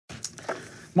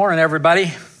Morning,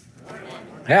 everybody.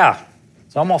 Yeah,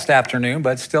 it's almost afternoon,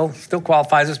 but still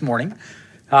qualifies as morning.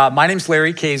 My name's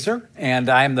Larry Kayser, and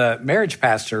I'm the marriage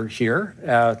pastor here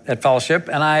at Fellowship,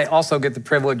 and I also get the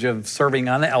privilege of serving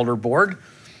on the elder board.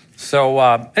 So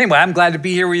anyway, I'm glad to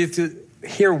be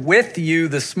here with you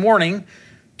this morning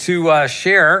to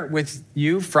share with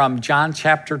you from John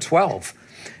chapter 12.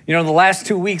 You know, the last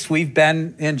 2 weeks we've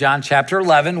been in John chapter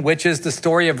 11, which is the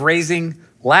story of raising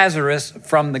Lazarus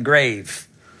from the grave.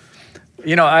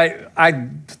 You know, one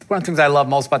of the things I love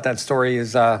most about that story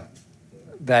is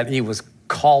that he was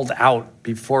called out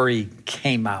before he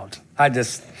came out. I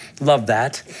just love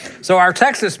that. So our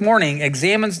text this morning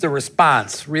examines the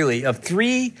response, really, of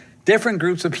three different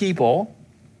groups of people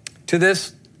to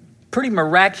this pretty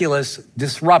miraculous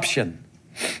disruption.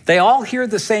 They all hear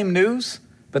the same news,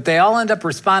 but they all end up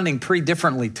responding pretty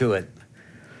differently to it.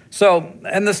 So,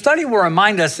 and the study will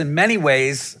remind us in many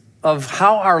ways of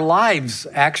how our lives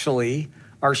actually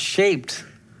are shaped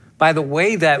by the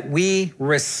way that we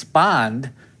respond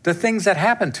to things that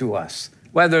happen to us,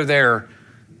 whether they're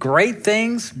great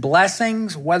things,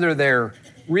 blessings, whether they're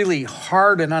really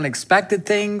hard and unexpected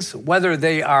things, whether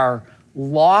they are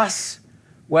loss,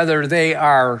 whether they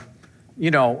are,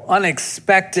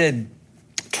 unexpected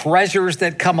treasures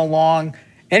that come along.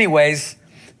 Anyways,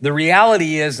 the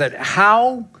reality is that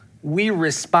how we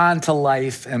respond to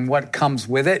life and what comes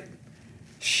with it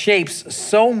shapes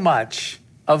so much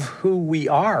of who we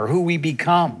are, who we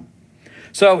become.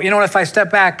 So, if I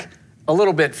step back a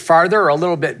little bit farther, a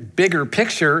little bit bigger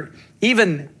picture,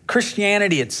 even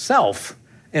Christianity itself,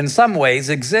 in some ways,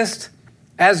 exists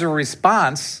as a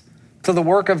response to the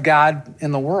work of God in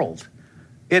the world.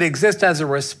 It exists as a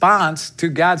response to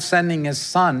God sending his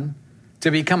son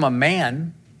to become a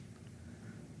man,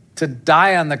 to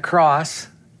die on the cross,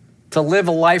 to live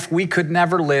a life we could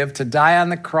never live, to die on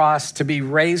the cross, to be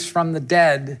raised from the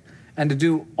dead, and to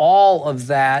do all of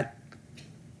that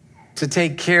to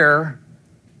take care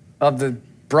of the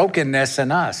brokenness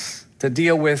in us, to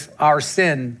deal with our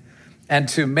sin, and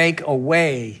to make a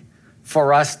way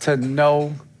for us to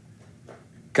know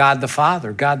God the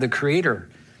Father, God the Creator.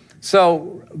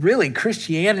 So really,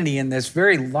 Christianity in this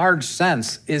very large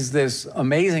sense is this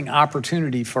amazing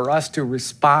opportunity for us to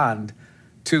respond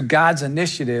to God's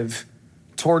initiative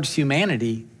towards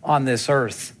humanity on this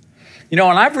earth. And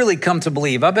I've really come to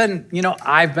believe, I've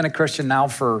been a Christian now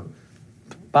for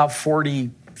about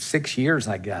 46 years,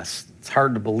 I guess. It's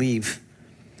hard to believe.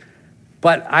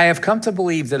 But I have come to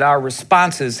believe that our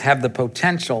responses have the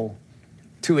potential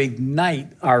to ignite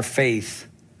our faith,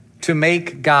 to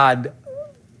make God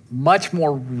much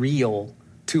more real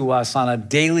to us on a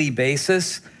daily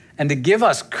basis, and to give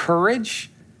us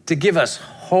courage, to give us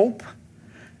hope.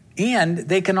 And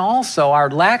they can also, our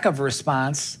lack of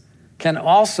response can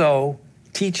also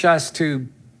teach us to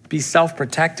be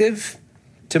self-protective,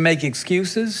 to make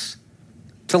excuses,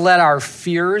 to let our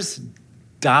fears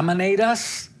dominate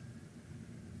us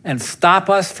and stop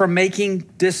us from making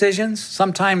decisions.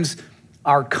 Sometimes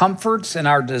our comforts and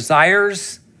our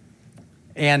desires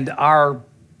and our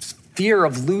fear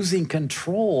of losing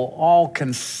control all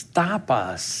can stop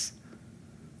us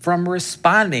from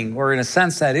responding, or in a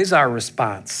sense, that is our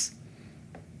response.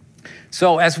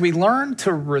 So as we learn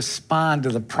to respond to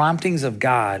the promptings of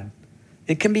God,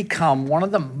 it can become one of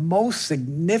the most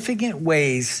significant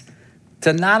ways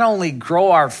to not only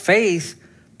grow our faith,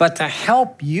 but to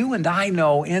help you and I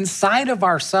know inside of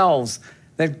ourselves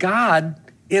that God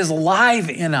is alive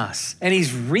in us and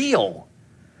he's real.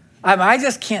 I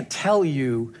just can't tell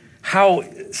you how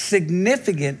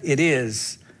significant it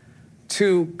is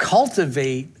to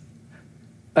cultivate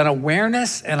an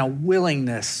awareness and a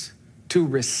willingness to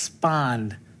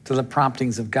respond to the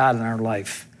promptings of God in our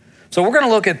life. So we're going to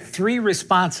look at three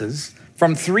responses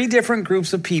from three different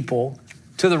groups of people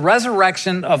to the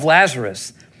resurrection of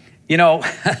Lazarus. And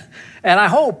I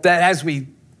hope that as we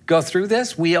go through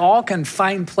this, we all can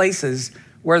find places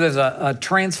where there's a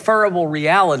transferable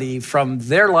reality from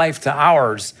their life to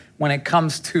ours when it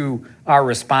comes to our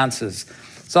responses.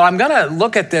 So I'm going to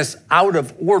look at this out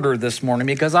of order this morning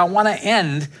because I want to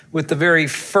end with the very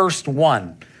first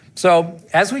one. So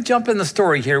as we jump in the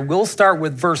story here, we'll start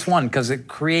with verse 1 because it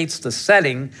creates the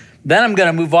setting. Then I'm going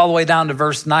to move all the way down to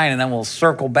verse 9, and then we'll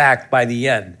circle back by the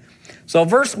end. So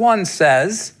verse 1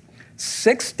 says,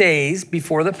 6 days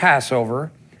before the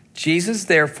Passover, Jesus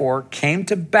therefore came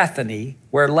to Bethany,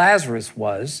 where Lazarus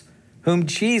was, whom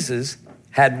Jesus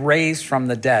had raised from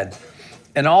the dead.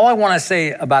 And all I want to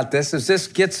say about this is this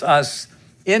gets us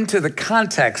into the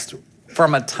context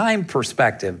from a time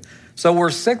perspective. So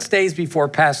we're 6 days before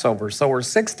Passover. So we're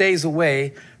 6 days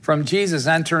away from Jesus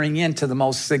entering into the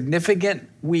most significant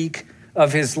week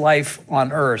of his life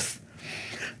on earth.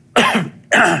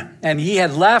 And he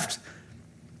had left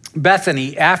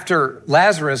Bethany after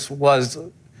Lazarus was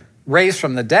raised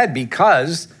from the dead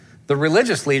because the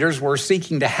religious leaders were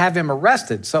seeking to have him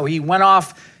arrested. So he went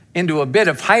off into a bit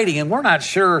of hiding, and we're not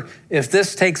sure if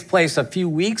this takes place a few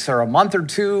weeks or a month or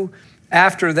two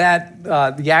after that,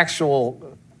 the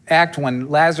actual act when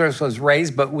Lazarus was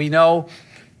raised, but we know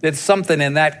it's something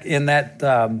in that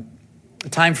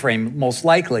time frame, most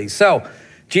likely. So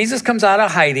Jesus comes out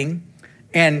of hiding,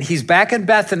 and he's back in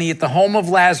Bethany at the home of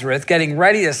Lazarus, getting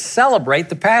ready to celebrate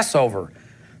the Passover.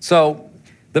 So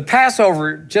the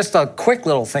Passover, just a quick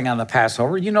little thing on the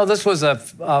Passover. You know, this was a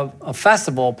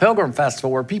festival, a pilgrim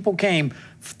festival, where people came,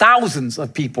 thousands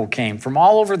of people came from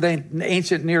all over the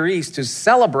ancient Near East to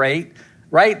celebrate,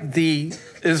 right, the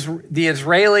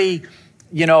Israeli,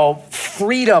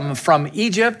 freedom from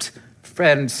Egypt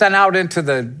and sent out into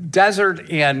the desert,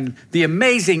 and the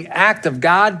amazing act of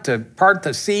God to part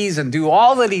the seas and do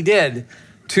all that he did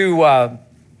to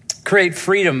create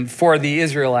freedom for the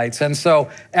Israelites. And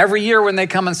so every year when they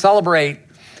come and celebrate,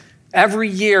 every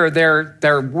year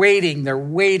they're waiting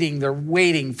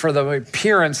for the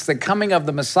appearance, the coming of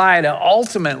the Messiah to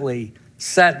ultimately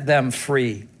set them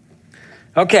free.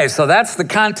 Okay, so that's the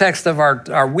context of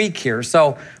our week here.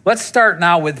 So let's start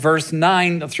now with verse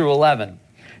 9 through 11.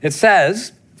 It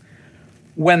says,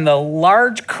 when the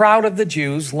large crowd of the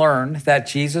Jews learned that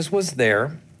Jesus was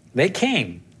there, they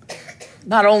came,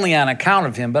 not only on account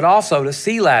of him, but also to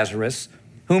see Lazarus,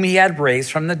 whom he had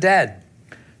raised from the dead.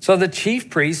 So the chief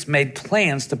priests made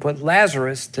plans to put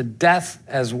Lazarus to death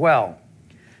as well,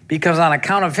 because on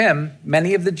account of him,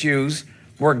 many of the Jews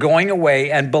were going away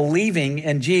and believing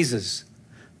in Jesus.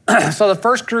 So the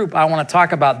first group I want to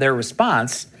talk about their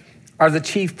response are the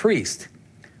chief priests.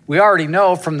 We already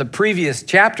know from the previous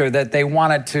chapter that they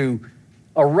wanted to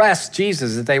arrest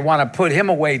Jesus, that they want to put him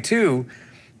away too.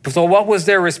 So what was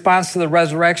their response to the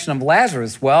resurrection of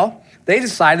Lazarus? Well, they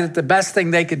decided that the best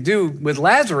thing they could do with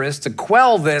Lazarus to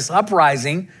quell this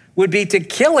uprising would be to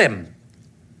kill him.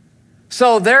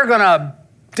 So they're going to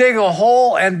dig a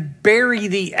hole and bury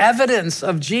the evidence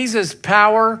of Jesus'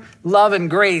 power, love, and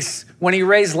grace when he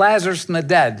raised Lazarus from the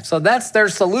dead. So that's their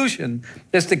solution,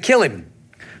 is to kill him.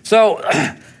 So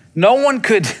no one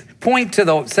could point to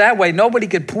that way, nobody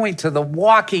could point to the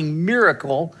walking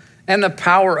miracle and the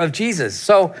power of Jesus.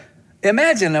 So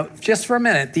imagine just for a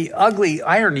minute the ugly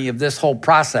irony of this whole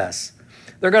process.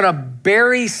 They're going to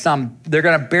bury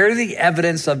the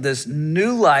evidence of this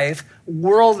new life,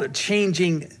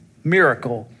 world-changing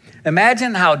miracle.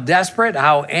 Imagine how desperate,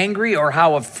 how angry, or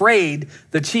how afraid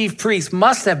the chief priests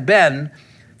must have been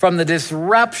from the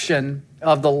disruption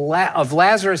of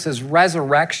Lazarus'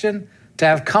 resurrection to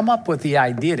have come up with the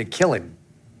idea to kill him.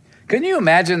 Can you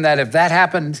imagine that if that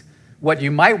happened, what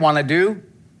you might want to do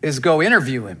is go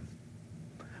interview him?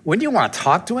 Wouldn't you want to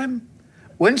talk to him?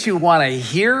 Wouldn't you want to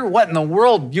hear what in the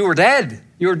world? You were dead.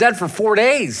 You were dead for 4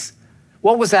 days.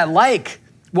 What was that like?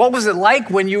 What was it like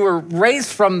when you were raised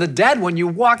from the dead, when you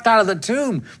walked out of the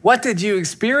tomb? What did you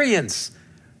experience?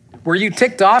 Were you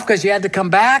ticked off because you had to come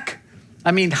back?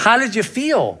 I mean, how did you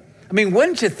feel? I mean,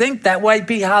 wouldn't you think that might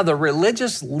be how the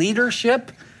religious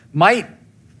leadership might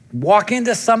walk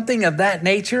into something of that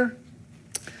nature?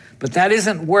 But that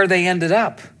isn't where they ended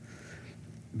up.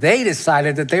 They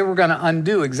decided that they were going to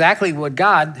undo exactly what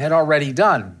God had already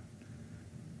done.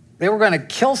 They were going to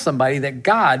kill somebody that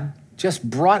God just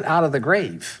brought out of the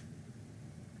grave.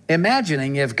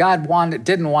 Imagining if God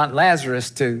didn't want Lazarus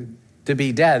to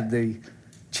be dead, the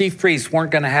chief priests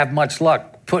weren't going to have much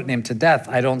luck putting him to death,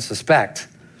 I don't suspect.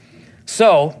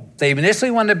 So they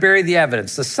initially wanted to bury the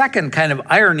evidence. The second kind of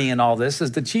irony in all this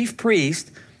is the chief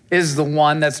priest is the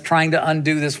one that's trying to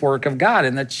undo this work of God.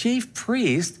 And the chief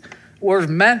priest were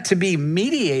meant to be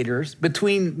mediators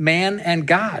between man and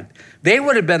God. They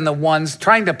would have been the ones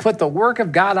trying to put the work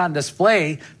of God on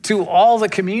display to all the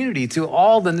community, to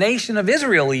all the nation of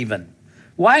Israel even.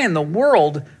 Why in the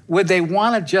world would they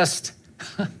want to just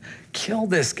kill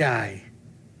this guy?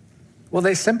 Well,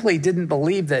 they simply didn't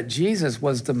believe that Jesus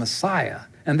was the Messiah,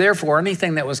 and therefore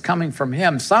anything that was coming from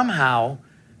him somehow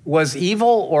was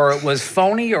evil, or it was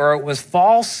phony, or it was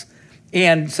false.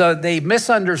 And so they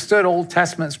misunderstood Old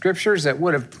Testament scriptures that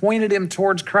would have pointed him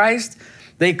towards Christ.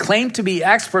 They claimed to be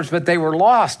experts, but they were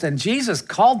lost. And Jesus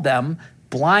called them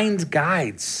blind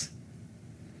guides.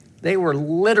 They were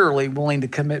literally willing to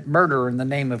commit murder in the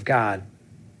name of God.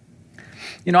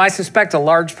 You know, I suspect a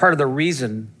large part of the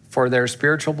reason for their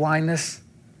spiritual blindness,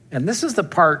 and this is the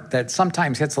part that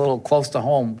sometimes hits a little close to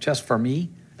home just for me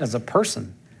as a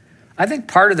person. I think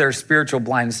part of their spiritual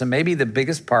blindness, and maybe the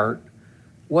biggest part,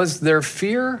 was their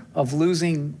fear of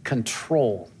losing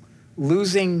control,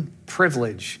 losing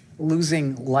privilege,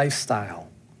 losing lifestyle.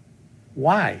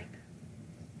 Why?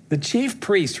 The chief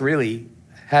priest really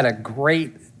had a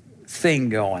great thing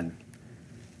going.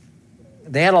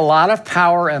 They had a lot of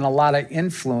power and a lot of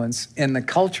influence in the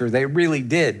culture. They really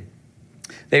did.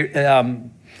 They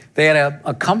had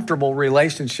a comfortable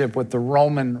relationship with the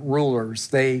Roman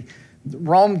rulers.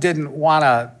 Rome didn't want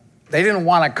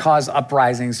to cause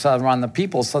uprisings around the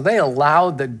people, so they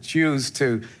allowed the Jews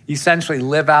to essentially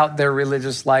live out their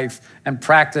religious life and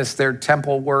practice their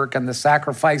temple work and the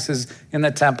sacrifices in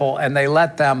the temple, and they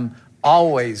let them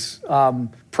always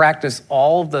practice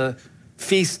all the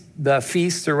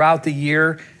feasts throughout the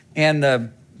year,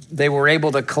 and they were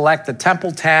able to collect the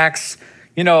temple tax.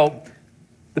 You know,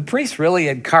 the priests really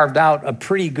had carved out a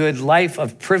pretty good life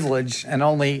of privilege, and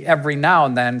only every now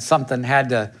and then something had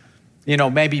to,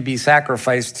 maybe be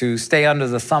sacrificed to stay under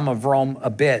the thumb of Rome a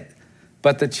bit.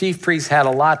 But the chief priests had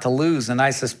a lot to lose, and I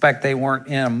suspect they weren't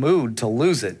in a mood to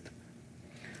lose it.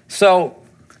 So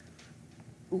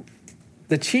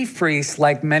the chief priests,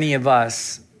 like many of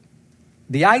us,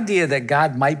 the idea that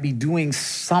God might be doing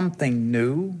something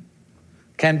new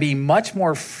can be much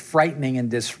more frightening and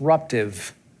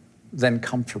disruptive than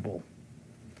comfortable.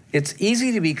 It's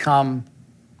easy to become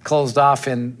closed off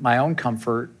in my own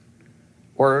comfort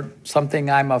or something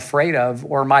I'm afraid of,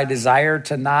 or my desire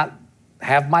to not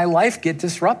have my life get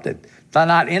disrupted, to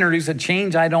not introduce a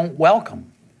change I don't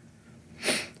welcome.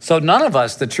 So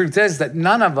the truth is that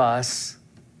none of us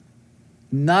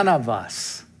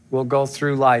will go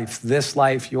through life, this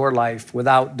life, your life,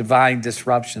 without divine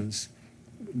disruptions.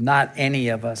 Not any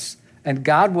of us. And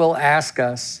God will ask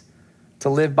us to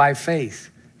live by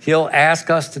faith. He'll ask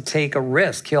us to take a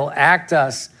risk. He'll ask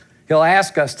us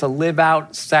to live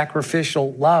out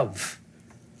sacrificial love.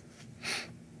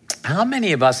 How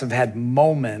many of us have had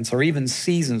moments or even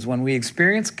seasons when we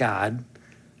experience God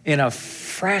in a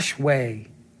fresh way?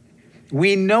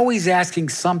 We know he's asking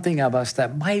something of us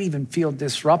that might even feel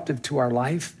disruptive to our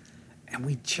life, and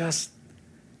we just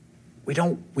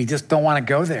don't want to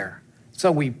go there.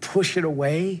 So we push it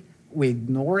away, we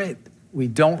ignore it, we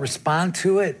don't respond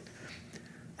to it.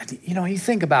 You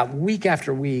think about week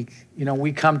after week,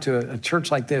 we come to a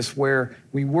church like this where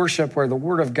we worship, where the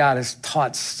word of God is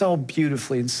taught so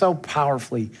beautifully and so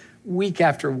powerfully week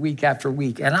after week after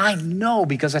week. And I know,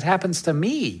 because it happens to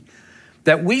me,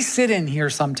 that we sit in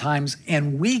here sometimes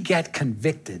and we get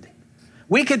convicted.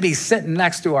 We could be sitting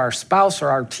next to our spouse or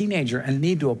our teenager and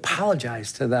need to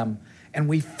apologize to them. And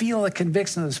we feel the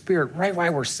conviction of the Spirit right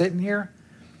while we're sitting here.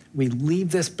 We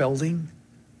leave this building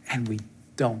and we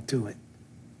don't do it.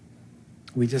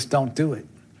 We just don't do it.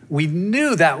 We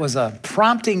knew that was a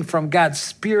prompting from God's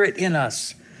Spirit in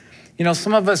us.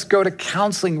 Some of us go to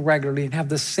counseling regularly and have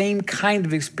the same kind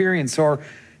of experience, or,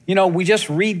 we just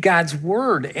read God's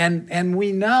word and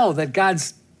we know that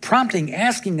God's prompting,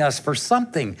 asking us for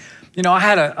something. I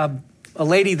had a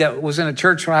lady that was in a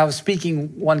church where I was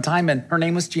speaking one time, and her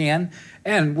name was Jan,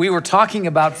 and we were talking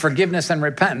about forgiveness and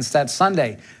repentance that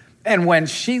Sunday. And when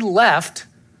she left,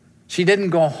 she didn't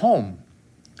go home.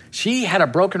 She had a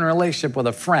broken relationship with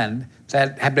a friend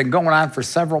that had been going on for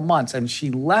several months, and she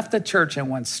left the church and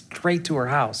went straight to her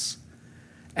house.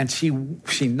 And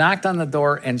she knocked on the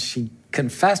door and she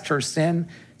confessed her sin.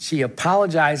 She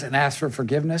apologized and asked for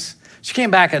forgiveness. She came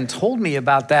back and told me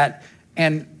about that.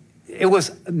 And it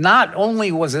was not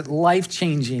only was it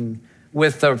life-changing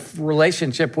with the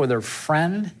relationship with her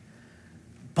friend,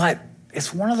 but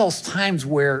it's one of those times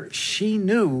where she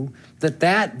knew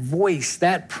that voice,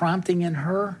 that prompting in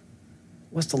her,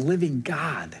 was the living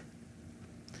God.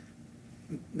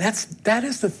 That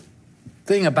is the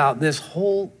thing about this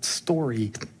whole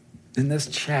story in this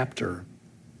chapter,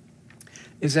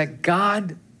 is that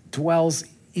God dwells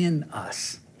in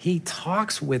us. He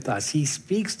talks with us. He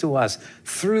speaks to us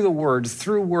through the word,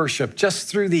 through worship, just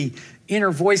through the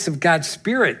inner voice of God's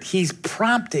Spirit. He's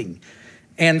prompting.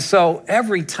 And so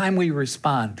every time we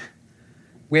respond,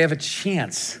 we have a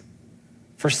chance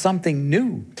for something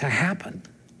new to happen.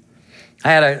 I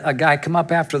had a guy come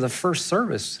up after the first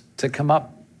service to come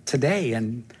up today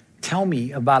and tell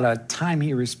me about a time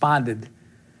he responded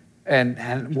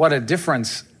and what a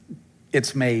difference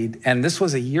it's made. And this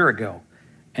was a year ago.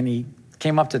 And he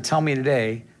came up to tell me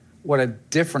today what a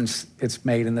difference it's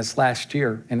made in this last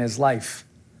year in his life,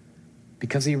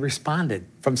 because he responded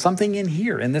from something in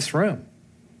here, in this room.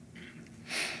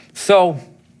 So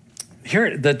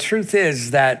here, the truth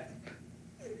is that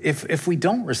if we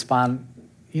don't respond,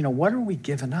 what are we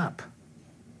giving up?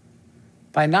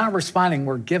 By not responding,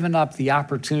 we're giving up the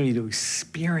opportunity to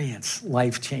experience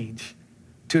life change,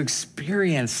 to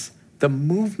experience the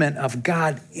movement of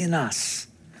God in us.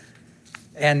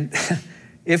 And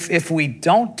if we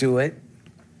don't do it,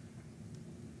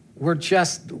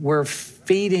 we're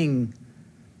feeding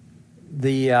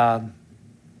the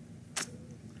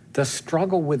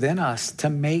struggle within us to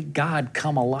make God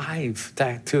come alive,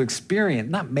 to experience,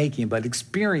 not making, but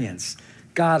experience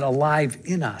God alive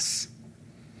in us.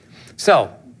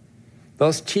 So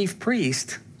those chief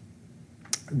priests,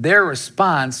 their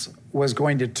response was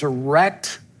going to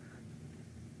direct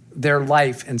their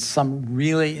life in some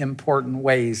really important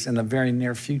ways in the very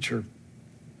near future.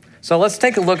 So let's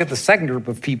take a look at the second group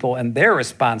of people and their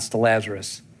response to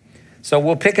Lazarus. So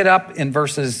we'll pick it up in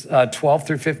verses 12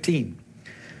 through 15.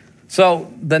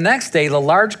 So the next day, the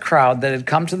large crowd that had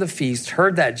come to the feast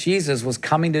heard that Jesus was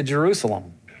coming to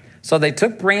Jerusalem. So they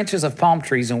took branches of palm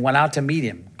trees and went out to meet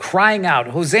him, crying out,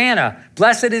 "Hosanna,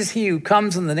 blessed is he who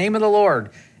comes in the name of the Lord,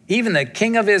 even the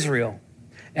King of Israel."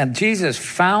 And Jesus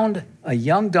found a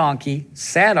young donkey,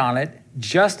 sat on it,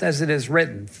 just as it is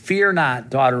written, "Fear not,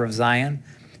 daughter of Zion.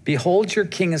 Behold, your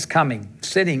king is coming,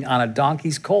 sitting on a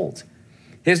donkey's colt."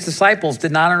 His disciples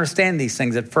did not understand these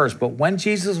things at first, but when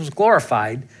Jesus was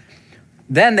glorified,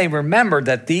 then they remembered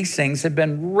that these things had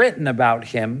been written about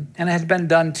him and had been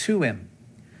done to him.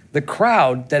 The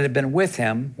crowd that had been with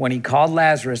him when he called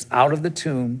Lazarus out of the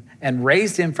tomb and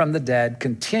raised him from the dead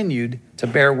continued to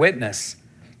bear witness.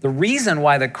 The reason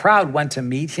why the crowd went to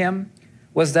meet him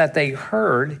was that they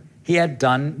heard he had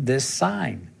done this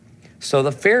sign. So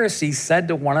the Pharisees said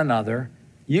to one another,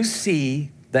 You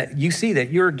see that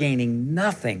you're gaining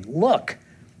nothing. Look,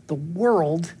 the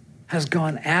world has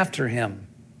gone after him."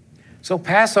 So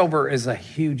Passover is a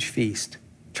huge feast.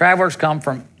 Travelers come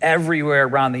from everywhere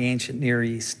around the ancient Near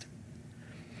East.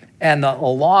 And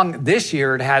along this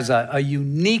year, it has a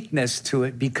uniqueness to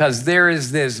it because there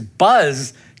is this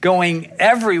buzz going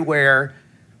everywhere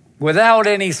without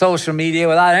any social media,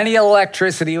 without any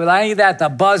electricity, without any of that. The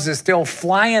buzz is still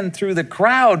flying through the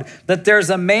crowd that there's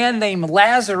a man named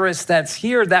Lazarus that's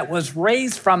here that was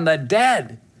raised from the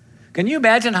dead. Can you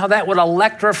imagine how that would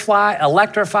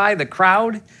electrify the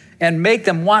crowd and make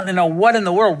them want to know what in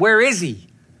the world, where is he?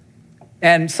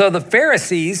 And so the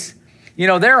Pharisees,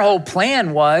 their whole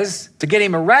plan was to get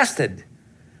him arrested.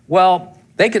 Well,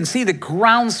 they can see the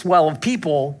groundswell of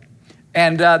people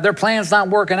and their plan's not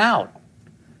working out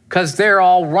because they're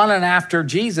all running after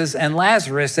Jesus and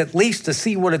Lazarus, at least to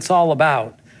see what it's all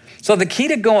about. So the key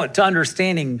to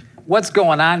understanding what's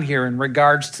going on here in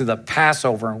regards to the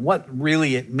Passover and what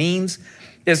really it means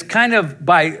is kind of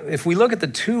if we look at the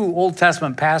two Old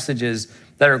Testament passages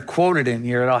that are quoted in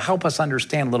here, it'll help us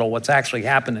understand a little what's actually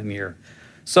happening here.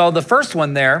 So the first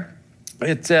one there,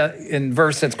 it's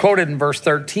quoted in verse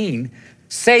 13.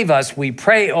 "Save us, we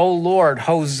pray, O Lord,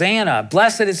 Hosanna.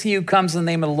 Blessed is he who comes in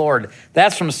the name of the Lord."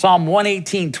 That's from Psalm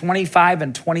 118, 25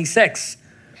 and 26.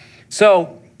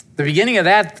 So the beginning of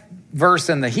that verse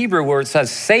in the Hebrew where it says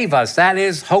save us, that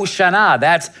is Hosanna,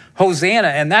 that's Hosanna.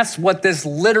 And that's what this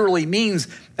literally means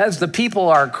as the people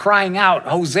are crying out,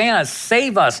 "Hosanna,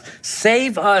 save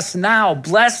us now.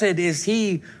 Blessed is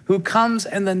he who comes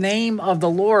in the name of the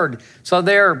Lord." So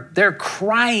they're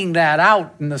crying that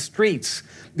out in the streets.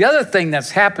 The other thing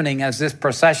that's happening as this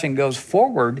procession goes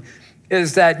forward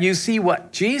is that you see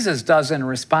what Jesus does in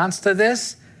response to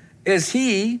this is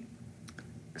he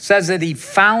says that he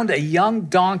found a young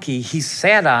donkey, he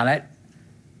sat on it,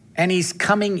 and he's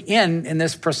coming in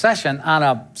this procession on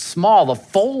the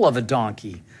foal of a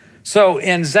donkey. So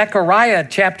in Zechariah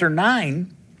chapter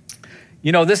 9,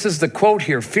 this is the quote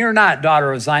here, "Fear not,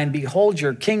 daughter of Zion, behold,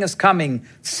 your king is coming,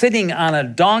 sitting on a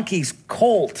donkey's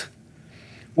colt."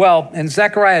 Well, in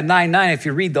Zechariah 9:9, if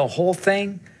you read the whole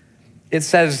thing, it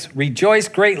says, "Rejoice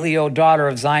greatly, O daughter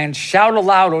of Zion. Shout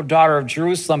aloud, O daughter of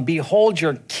Jerusalem. Behold,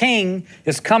 your king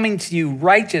is coming to you,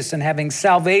 righteous and having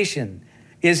salvation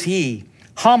is he,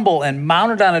 humble and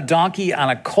mounted on a donkey, on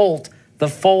a colt, the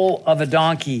foal of a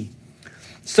donkey."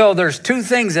 So there's two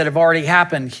things that have already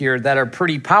happened here that are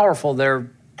pretty powerful. They're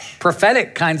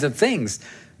prophetic kinds of things.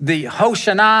 The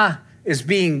Hosanna is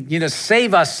being,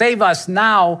 save us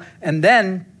now. And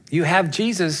then you have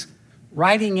Jesus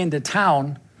riding into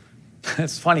town.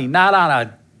 It's funny, not on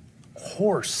a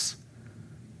horse,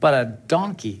 but a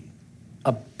donkey,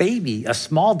 a baby, a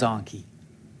small donkey.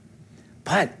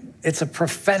 But it's a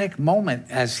prophetic moment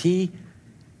as he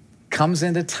comes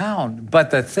into town.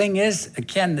 But the thing is,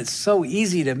 again, it's so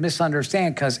easy to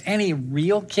misunderstand because any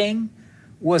real king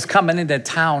was coming into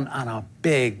town on a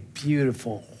big,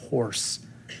 beautiful horse,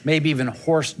 maybe even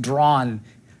horse-drawn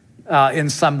in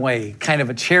some way, kind of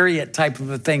a chariot type of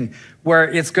a thing, where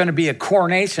it's going to be a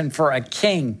coronation for a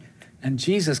king. And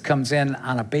Jesus comes in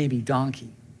on a baby donkey.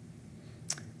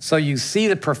 So you see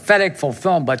the prophetic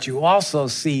fulfillment, but you also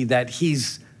see that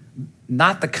he's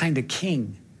not the kind of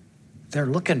king they're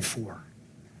looking for.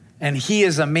 And he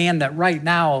is a man that right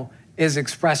now is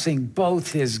expressing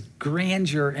both his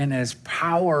grandeur and his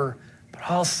power,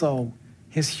 but also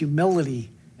his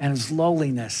humility and his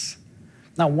lowliness.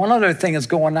 Now, one other thing is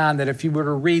going on that if you were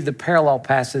to read the parallel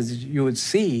passage, you would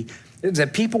see is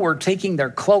that people were taking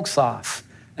their cloaks off.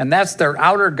 And that's their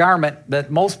outer garment that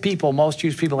most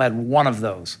Jewish people had one of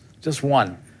those, just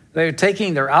one. They were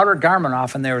taking their outer garment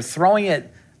off and they were throwing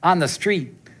it on the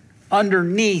street.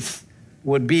 Underneath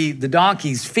would be the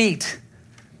donkey's feet.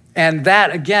 And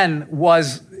that, again,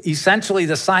 was essentially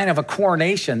the sign of a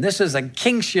coronation. This is a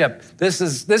kingship. This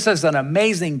is an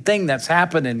amazing thing that's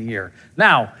happening here.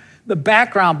 Now, the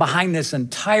background behind this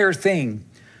entire thing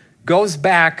goes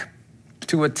back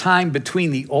to a time between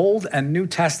the Old and New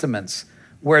Testaments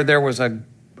where there was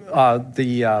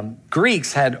the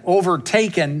Greeks had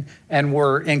overtaken and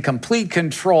were in complete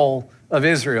control of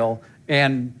Israel,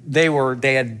 and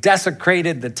they had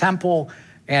desecrated the temple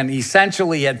and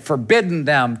essentially had forbidden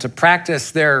them to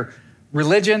practice their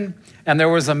religion. And there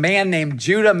was a man named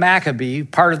Judah Maccabee,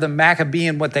 part of the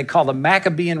Maccabean, what they call the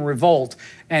Maccabean revolt,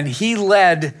 and he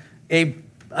led an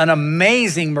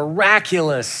amazing,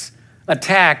 miraculous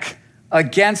attack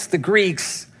against the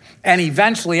Greeks. And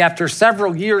eventually, after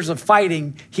several years of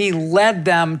fighting, he led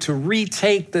them to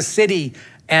retake the city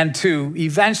and to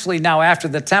eventually, now after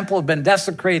the temple had been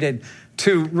desecrated,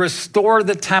 to restore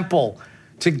the temple,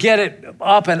 to get it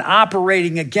up and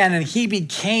operating again. And he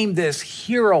became this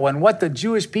hero. And what the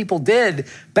Jewish people did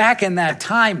back in that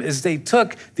time is they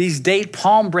took these date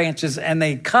palm branches and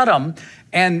they cut them.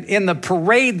 And in the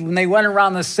parade, when they went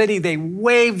around the city, they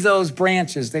waved those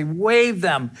branches. They waved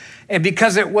them. And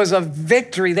because it was a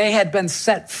victory, they had been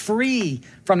set free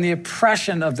from the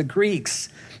oppression of the Greeks.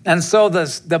 And so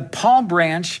the palm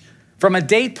branch from a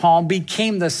date palm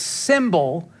became the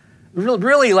symbol,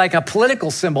 really like a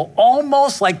political symbol,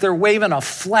 almost like they're waving a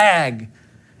flag.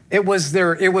 It was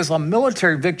a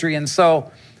military victory. And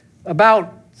so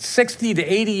about 60 to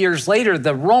 80 years later,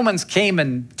 the Romans came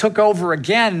and took over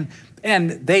again,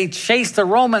 and they chased the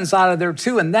Romans out of there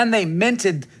too. And then they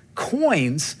minted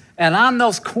coins, and on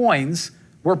those coins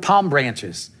were palm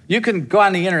branches. You can go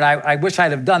on the internet. I wish I'd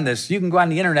have done this. You can go on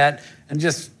the internet and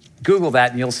just Google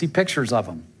that, and you'll see pictures of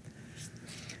them.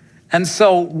 And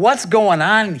so what's going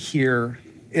on here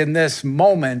in this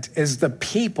moment is the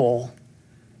people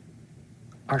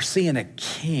are seeing a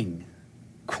king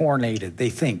coronated,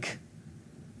 they think.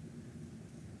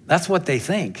 That's what they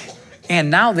think. And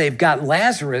now they've got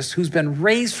Lazarus, who's been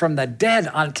raised from the dead,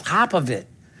 on top of it.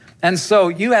 And so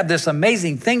you have this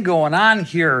amazing thing going on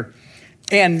here.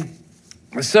 And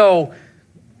so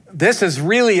this is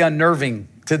really unnerving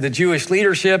to the Jewish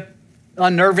leadership,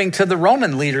 unnerving to the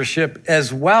Roman leadership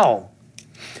as well.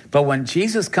 But when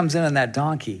Jesus comes in that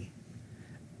donkey,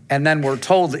 and then we're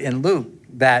told in Luke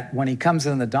that when he comes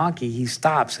in the donkey, he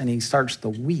stops and he starts to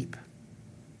weep.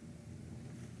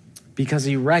 Because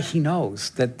he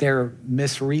knows that they're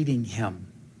misreading him,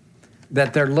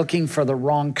 that they're looking for the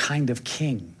wrong kind of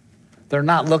king. They're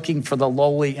not looking for the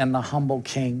lowly and the humble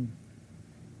king.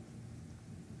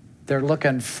 They're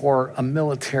looking for a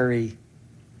military.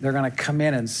 They're going to come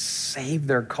in and save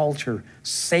their culture,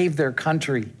 save their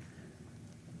country.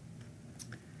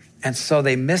 And so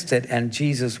they missed it, and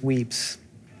Jesus weeps.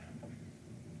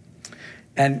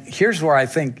 And here's where I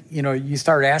think, you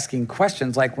start asking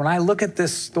questions. Like when I look at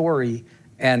this story,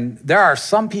 and there are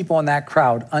some people in that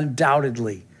crowd,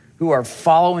 undoubtedly, who are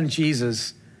following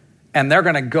Jesus, and they're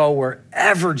going to go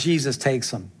wherever Jesus takes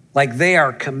them. Like they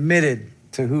are committed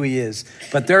to who he is.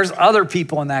 But there's other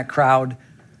people in that crowd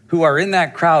who are in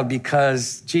that crowd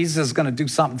because Jesus is going to do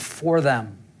something for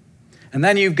them. And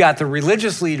then you've got the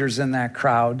religious leaders in that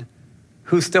crowd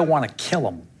who still want to kill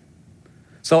him.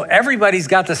 So everybody's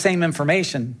got the same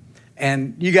information,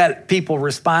 and you got people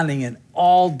responding in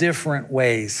all different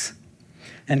ways.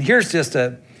 And here's just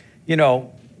the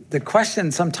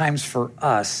question sometimes for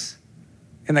us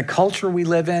in the culture we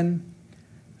live in,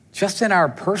 just in our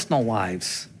personal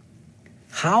lives,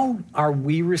 how are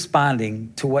we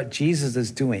responding to what Jesus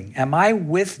is doing? Am I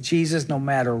with Jesus no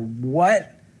matter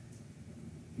what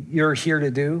you're here to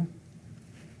do?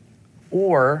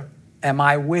 Or am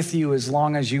I with you as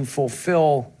long as you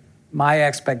fulfill my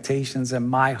expectations and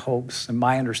my hopes and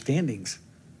my understandings?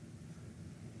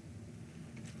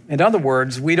 In other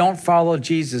words, we don't follow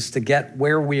Jesus to get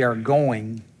where we are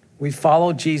going. We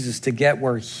follow Jesus to get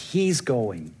where he's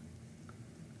going.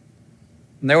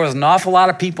 And there was an awful lot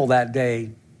of people that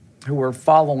day who were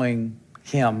following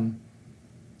him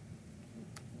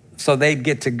so they'd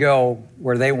get to go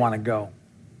where they want to go.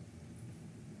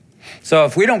 So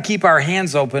if we don't keep our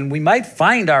hands open, we might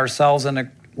find ourselves in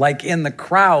the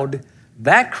crowd.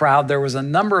 That crowd, there was a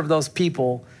number of those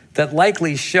people that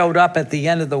likely showed up at the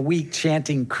end of the week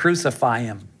chanting, "Crucify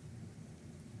him,"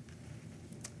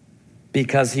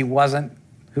 because he wasn't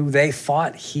who they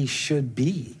thought he should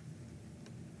be.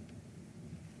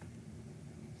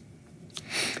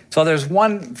 So there's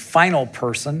one final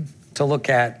person to look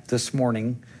at this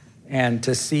morning and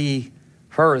to see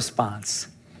her response.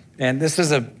 And this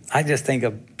is I just think,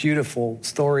 a beautiful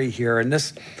story here. And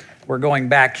we're going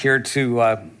back here to,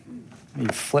 let me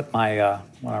flip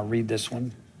when I read this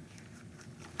one.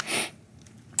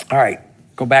 All right,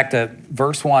 go back to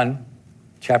verse 1,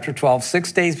 chapter 12.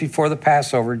 6 days before the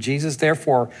Passover, Jesus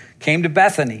therefore came to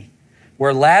Bethany,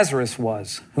 where Lazarus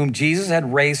was, whom Jesus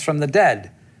had raised from the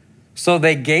dead. So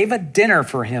they gave a dinner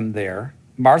for him there.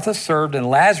 Martha served, and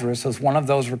Lazarus was one of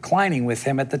those reclining with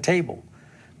him at the table.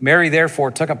 Mary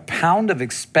therefore took a pound of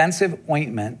expensive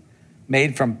ointment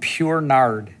made from pure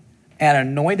nard and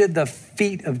anointed the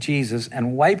feet of Jesus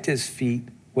and wiped his feet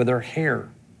with her hair.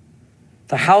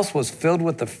 The house was filled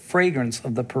with the fragrance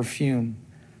of the perfume.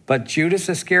 But Judas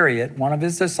Iscariot, one of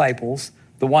his disciples,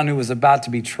 the one who was about to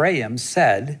betray him,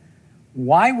 said,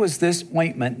 "Why was this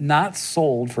ointment not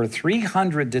sold for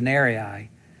 300 denarii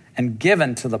and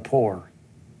given to the poor?"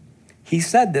 He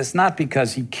said this not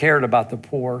because he cared about the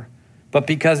poor, but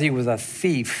because he was a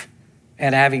thief,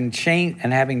 and having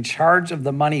charge of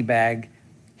the money bag,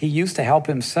 he used to help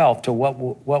himself to what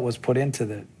was put into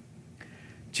it.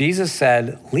 Jesus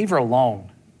said, "Leave her alone,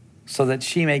 so that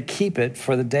she may keep it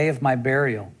for the day of my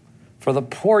burial. For the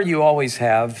poor you always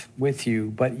have with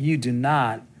you, but you do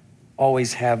not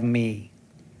always have me."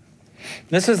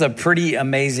 This is a pretty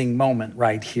amazing moment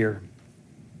right here.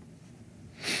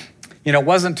 It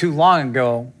wasn't too long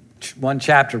ago, one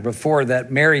chapter before,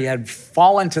 that Mary had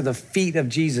fallen to the feet of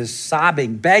Jesus,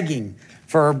 sobbing, begging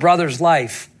for her brother's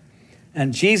life.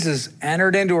 And Jesus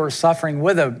entered into her suffering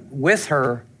with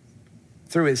her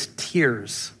through his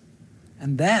tears.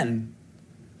 And then,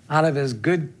 out of his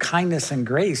good kindness and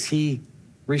grace, he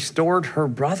restored her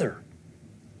brother.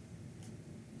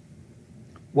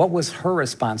 What was her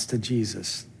response to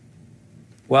Jesus?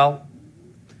 Well,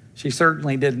 she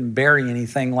certainly didn't bury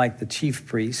anything like the chief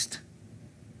priest.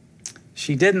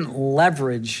 She didn't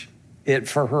leverage it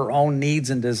for her own needs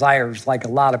and desires like a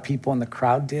lot of people in the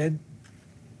crowd did.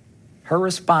 Her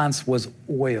response was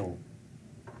oil.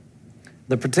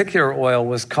 The particular oil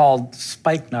was called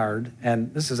spikenard,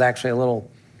 and this is actually a little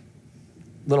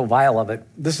vial of it.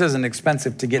 This isn't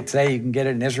expensive to get today. You can get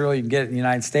it in Israel, you can get it in the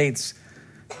United States,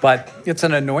 but it's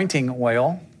an anointing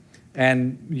oil.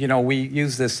 And, we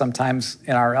use this sometimes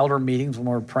in our elder meetings when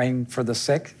we're praying for the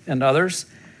sick and others.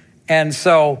 And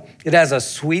so it has a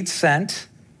sweet scent.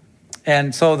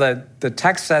 And so the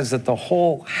text says that the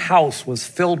whole house was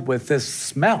filled with this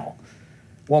smell.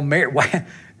 Well, Mary,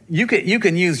 you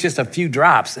can use just a few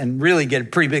drops and really get a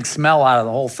pretty big smell out of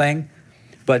the whole thing.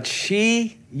 But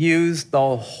she used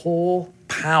the whole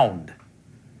pound.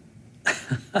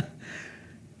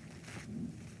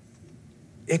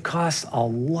 It costs a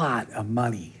lot of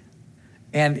money.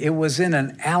 And it was in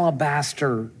an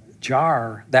alabaster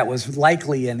jar that was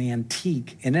likely an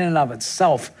antique, and in and of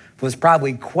itself was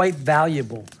probably quite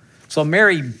valuable. So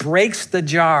Mary breaks the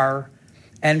jar,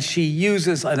 and she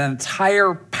uses an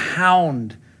entire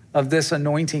pound of this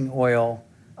anointing oil,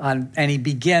 and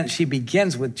she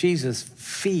begins with Jesus'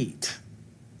 feet.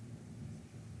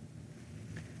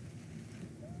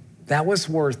 That was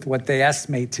worth what they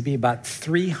estimate to be about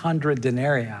 300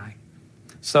 denarii.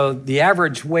 So the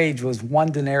average wage was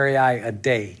 1 denarii a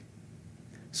day.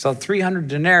 So 300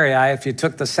 denarii, if you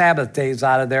took the Sabbath days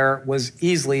out of there, was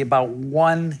easily about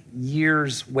 1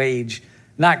 year's wage,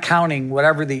 not counting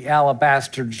whatever the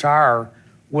alabaster jar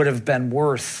would have been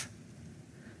worth.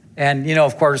 And,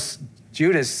 of course,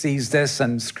 Judas sees this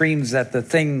and screams that the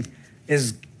thing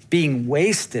is being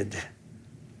wasted.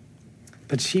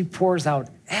 But she pours out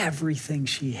everything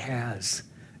she has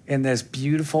in this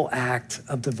beautiful act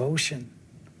of devotion.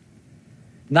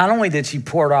 Not only did she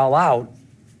pour it all out,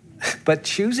 but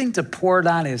choosing to pour it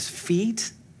on his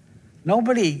feet.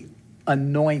 Nobody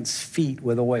anoints feet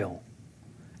with oil,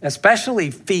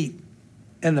 especially feet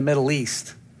in the Middle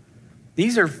East.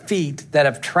 These are feet that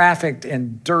have trafficked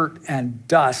in dirt and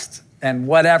dust and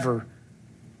whatever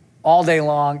all day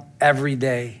long, every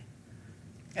day.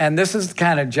 And this is the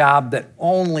kind of job that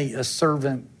only a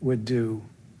servant would do.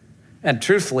 And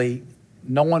truthfully,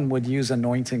 no one would use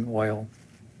anointing oil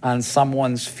on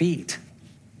someone's feet.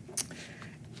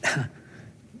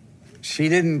 She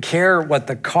didn't care what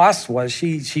the cost was.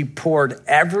 She poured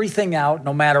everything out,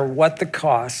 no matter what the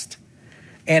cost.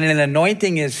 And in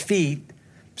anointing his feet,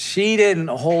 she didn't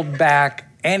hold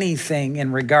back anything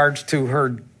in regards to her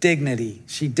dignity.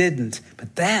 She didn't.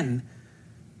 But then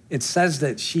it says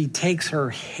that she takes her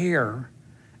hair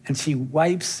and she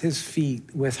wipes his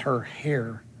feet with her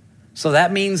hair. So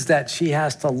that means that she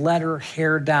has to let her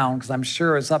hair down, because I'm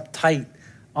sure it's up tight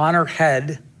on her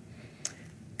head.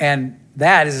 And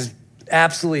that is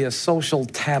absolutely a social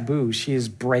taboo she is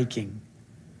breaking.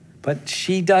 But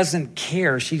she doesn't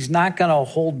care. She's not going to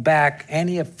hold back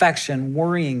any affection,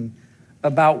 worrying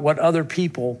about what other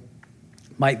people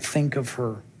might think of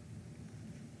her.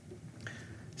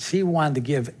 She wanted to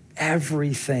give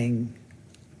everything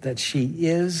that she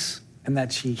is and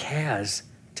that she has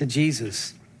to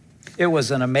Jesus. It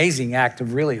was an amazing act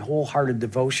of really wholehearted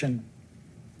devotion.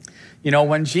 You know,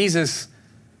 when Jesus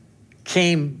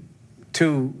came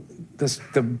to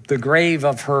the grave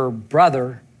of her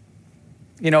brother,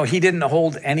 you know, he didn't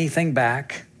hold anything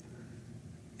back.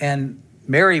 And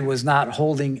Mary was not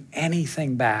holding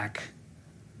anything back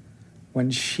when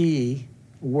she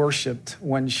worshiped,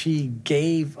 when she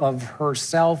gave of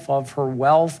herself, of her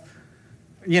wealth,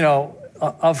 you know,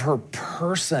 of her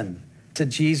person to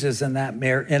Jesus in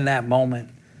that moment.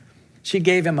 She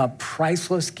gave him a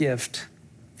priceless gift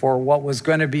for what was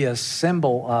going to be a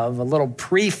symbol of, a little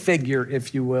prefigure,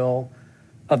 if you will,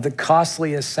 of the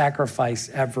costliest sacrifice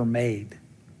ever made.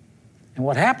 And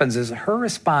what happens is her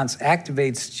response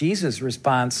activates Jesus'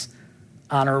 response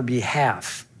on her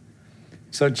behalf.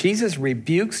 So Jesus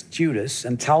rebukes Judas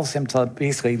and tells him to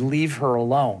basically leave her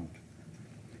alone.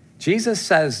 Jesus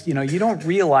says, you know, you don't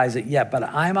realize it yet, but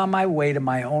I'm on my way to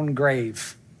my own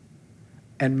grave.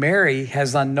 And Mary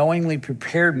has unknowingly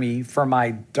prepared me for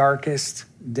my darkest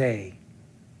day.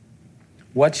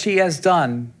 What she has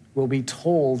done will be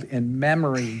told in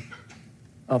memory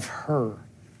of her.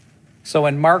 So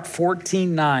in Mark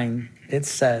 14:9, it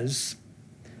says,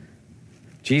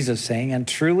 Jesus saying, and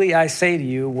truly I say to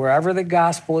you, wherever the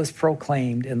gospel is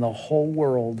proclaimed in the whole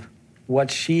world,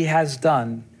 what she has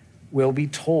done will be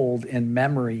told in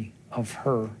memory of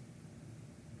her.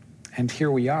 And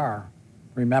here we are,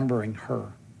 remembering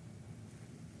her,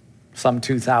 some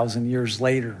 2,000 years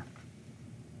later.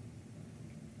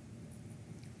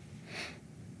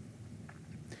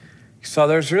 So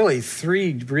there's really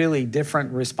three really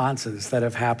different responses that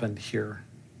have happened here.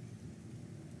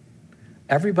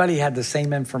 Everybody had the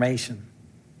same information.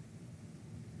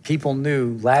 People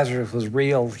knew Lazarus was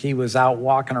real. He was out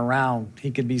walking around.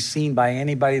 He could be seen by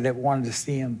anybody that wanted to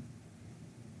see him.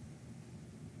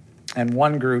 And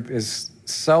one group is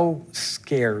so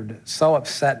scared, so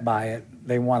upset by it,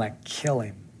 they want to kill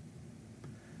him.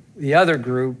 The other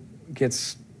group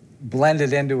gets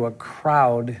blended into a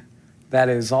crowd that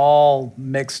is all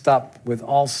mixed up with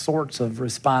all sorts of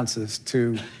responses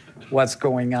to what's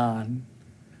going on.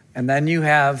 And then you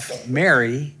have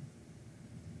Mary,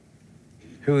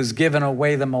 who has given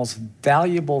away the most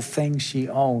valuable thing she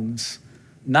owns,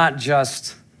 not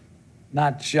just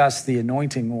the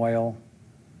anointing oil,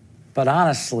 but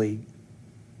honestly,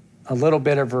 a little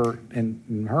bit of her,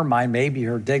 in her mind, maybe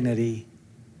her dignity,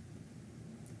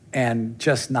 and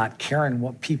just not caring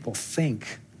what people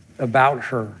think about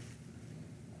her.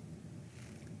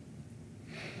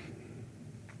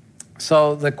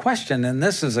 So the question, and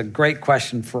this is a great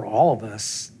question for all of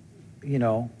us, you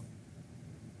know,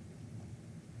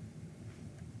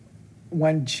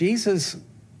 when Jesus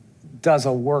does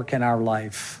a work in our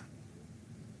life,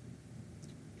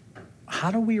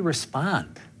 how do we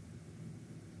respond?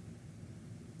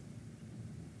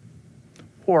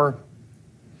 Or,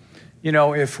 you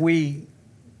know, if we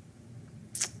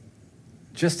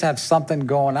just have something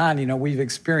going on, you know, we've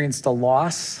experienced a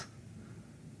loss.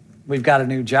 We've got a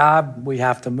new job. We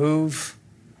have to move.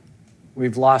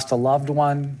 We've lost a loved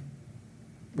one.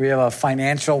 We have a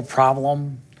financial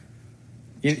problem.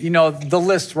 You know, the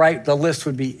list, right? The list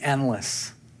would be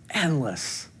endless,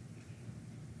 endless.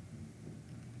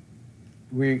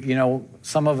 You know,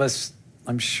 some of us,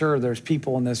 I'm sure there's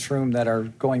people in this room that are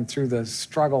going through the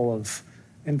struggle of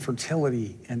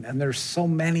infertility, and there's so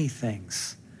many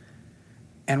things.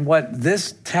 And what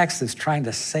this text is trying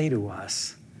to say to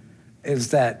us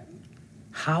is that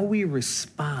how we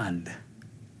respond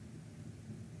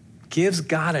gives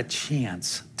God a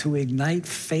chance to ignite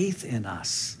faith in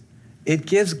us. It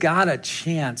gives God a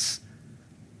chance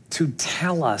to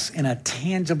tell us in a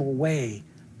tangible way,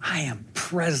 I am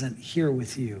present here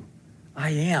with you. I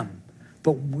am.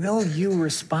 But will you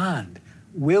respond?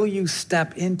 Will you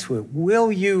step into it?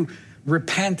 Will you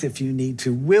repent if you need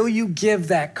to? Will you give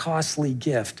that costly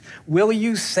gift? Will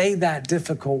you say that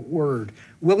difficult word?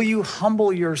 Will you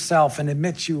humble yourself and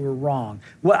admit you were wrong?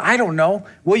 Well, I don't know.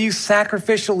 Will you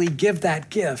sacrificially give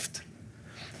that gift?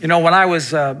 You know, when I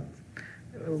was,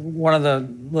 one of the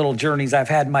little journeys I've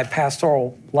had in my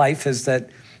pastoral life is that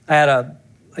I had a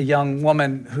young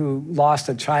woman who lost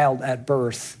a child at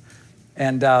birth.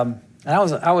 And I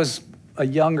was a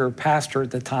younger pastor at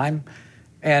the time.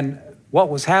 And what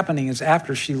was happening is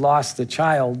after she lost the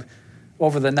child,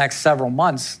 over the next several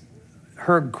months,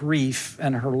 her grief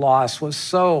and her loss was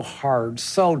so hard,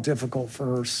 so difficult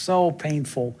for her, so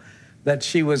painful that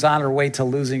she was on her way to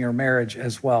losing her marriage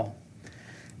as well.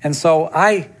 And so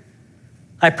I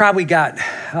probably got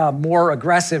more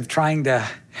aggressive trying to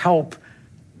help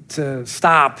to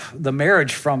stop the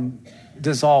marriage from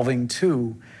dissolving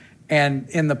too. And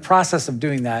in the process of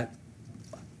doing that,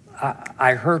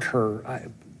 I hurt her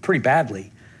pretty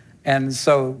badly. And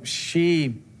so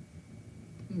she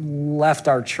left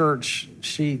our church.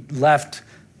 She left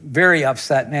very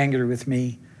upset and angry with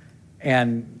me.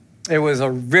 And it was a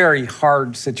very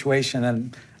hard situation.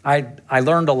 And I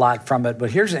learned a lot from it.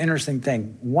 But here's the interesting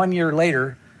thing. 1 year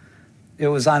later, it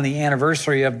was on the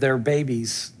anniversary of their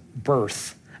baby's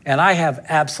birth. And I have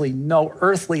absolutely no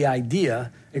earthly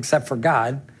idea, except for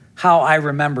God, how I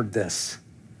remembered this.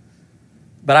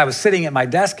 But I was sitting at my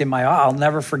desk I'll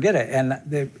never forget it.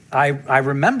 And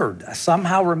I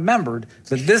somehow remembered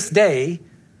that this day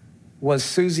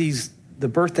was the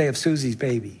birthday of Susie's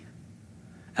baby.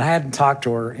 And I hadn't talked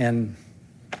to her in,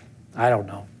 I don't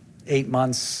know, 8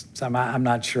 months. I'm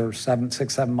not sure,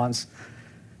 6, 7 months.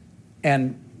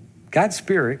 And God's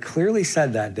Spirit clearly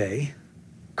said that day,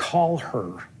 call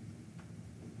her.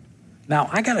 Now,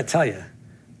 I got to tell you,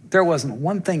 there wasn't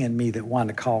one thing in me that wanted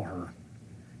to call her,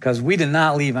 because we did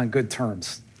not leave on good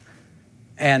terms.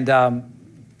 And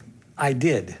I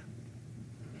did. It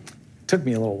took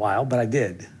me a little while, but I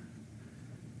did.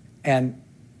 And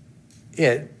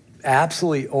it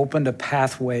absolutely opened a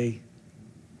pathway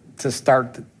to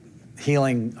start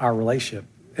healing our relationship.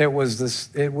 It was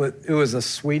the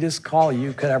sweetest call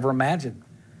you could ever imagine.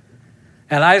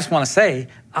 And I just want to say,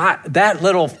 that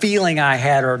little feeling I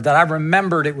had, or that I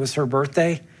remembered it was her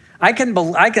birthday, I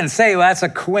can say, well, that's a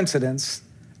coincidence.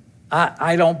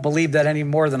 I don't believe that any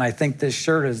more than I think this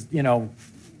shirt is,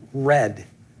 red.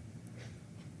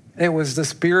 It was the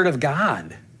Spirit of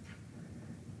God.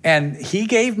 And he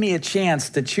gave me a chance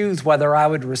to choose whether I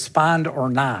would respond or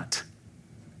not.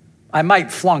 I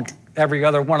might flunk every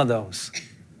other one of those.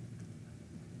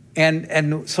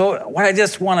 And so what I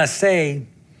just want to say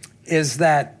is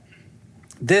that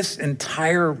this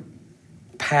entire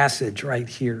passage right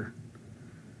here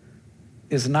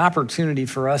is an opportunity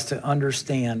for us to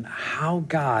understand how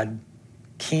God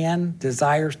can,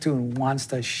 desires to, and wants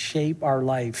to shape our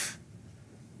life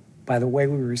by the way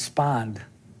we respond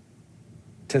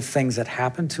to things that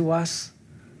happen to us,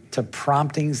 to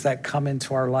promptings that come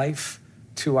into our life,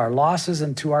 to our losses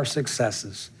and to our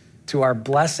successes, to our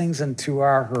blessings and to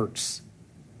our hurts.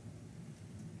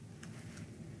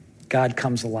 God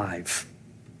comes alive.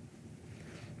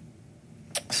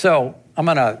 So I'm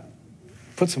going to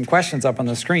put some questions up on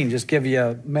the screen, just give you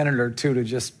a minute or two to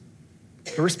just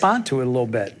respond to it a little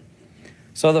bit.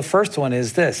 So the first one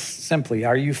is this, simply,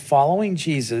 are you following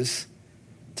Jesus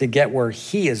to get where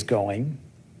he is going?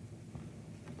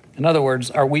 In other words,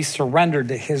 are we surrendered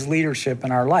to his leadership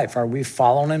in our life? Are we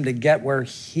following him to get where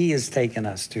he has taken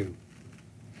us to?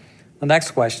 The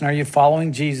next question, are you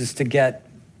following Jesus to get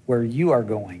where you are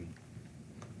going?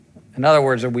 In other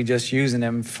words, are we just using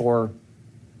him for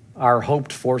our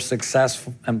hoped for success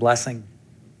and blessing?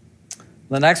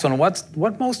 The next one,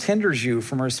 what most hinders you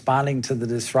from responding to the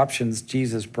disruptions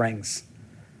Jesus brings?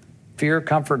 Fear,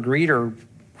 comfort, greed, or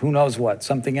who knows what,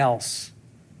 something else?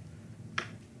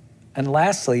 And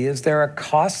lastly, is there a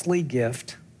costly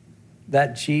gift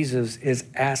that Jesus is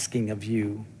asking of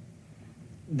you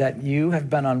that you have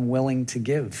been unwilling to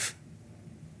give?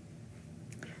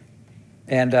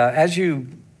 And as you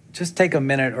just take a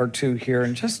minute or two here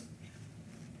and just,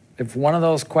 if one of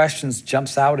those questions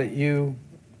jumps out at you,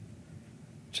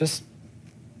 just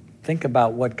think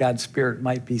about what God's Spirit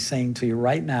might be saying to you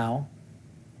right now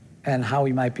and how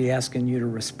he might be asking you to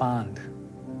respond.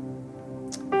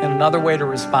 And another way to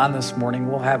respond this morning,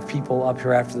 we'll have people up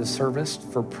here after the service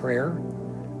for prayer.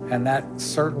 And that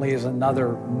certainly is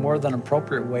another more than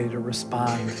appropriate way to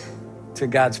respond to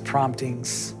God's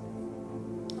promptings.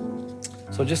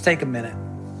 So just take a minute.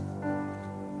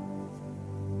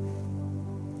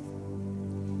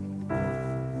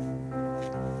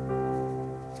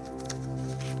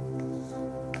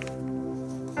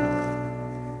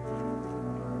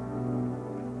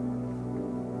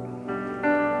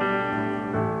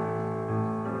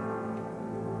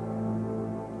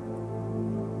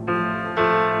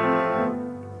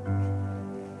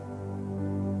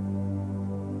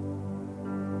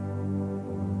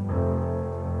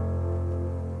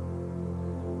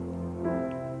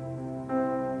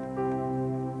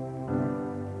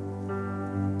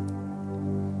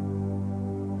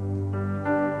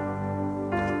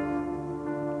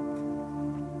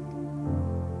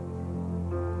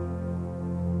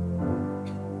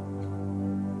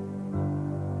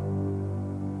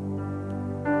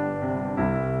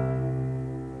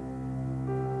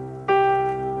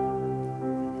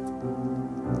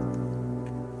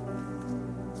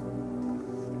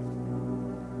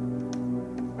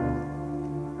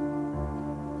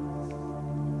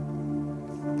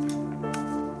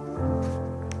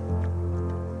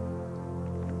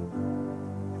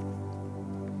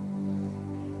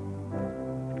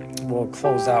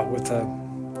 close out with a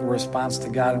response to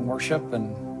God in worship.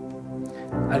 And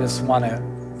I just want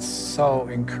to so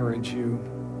encourage you,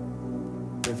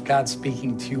 if God's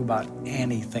speaking to you about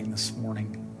anything this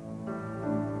morning,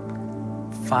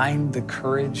 find the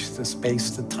courage, the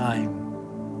space, the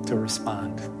time to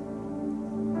respond.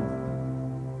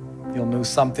 You'll know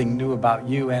something new about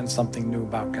you and something new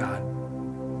about God.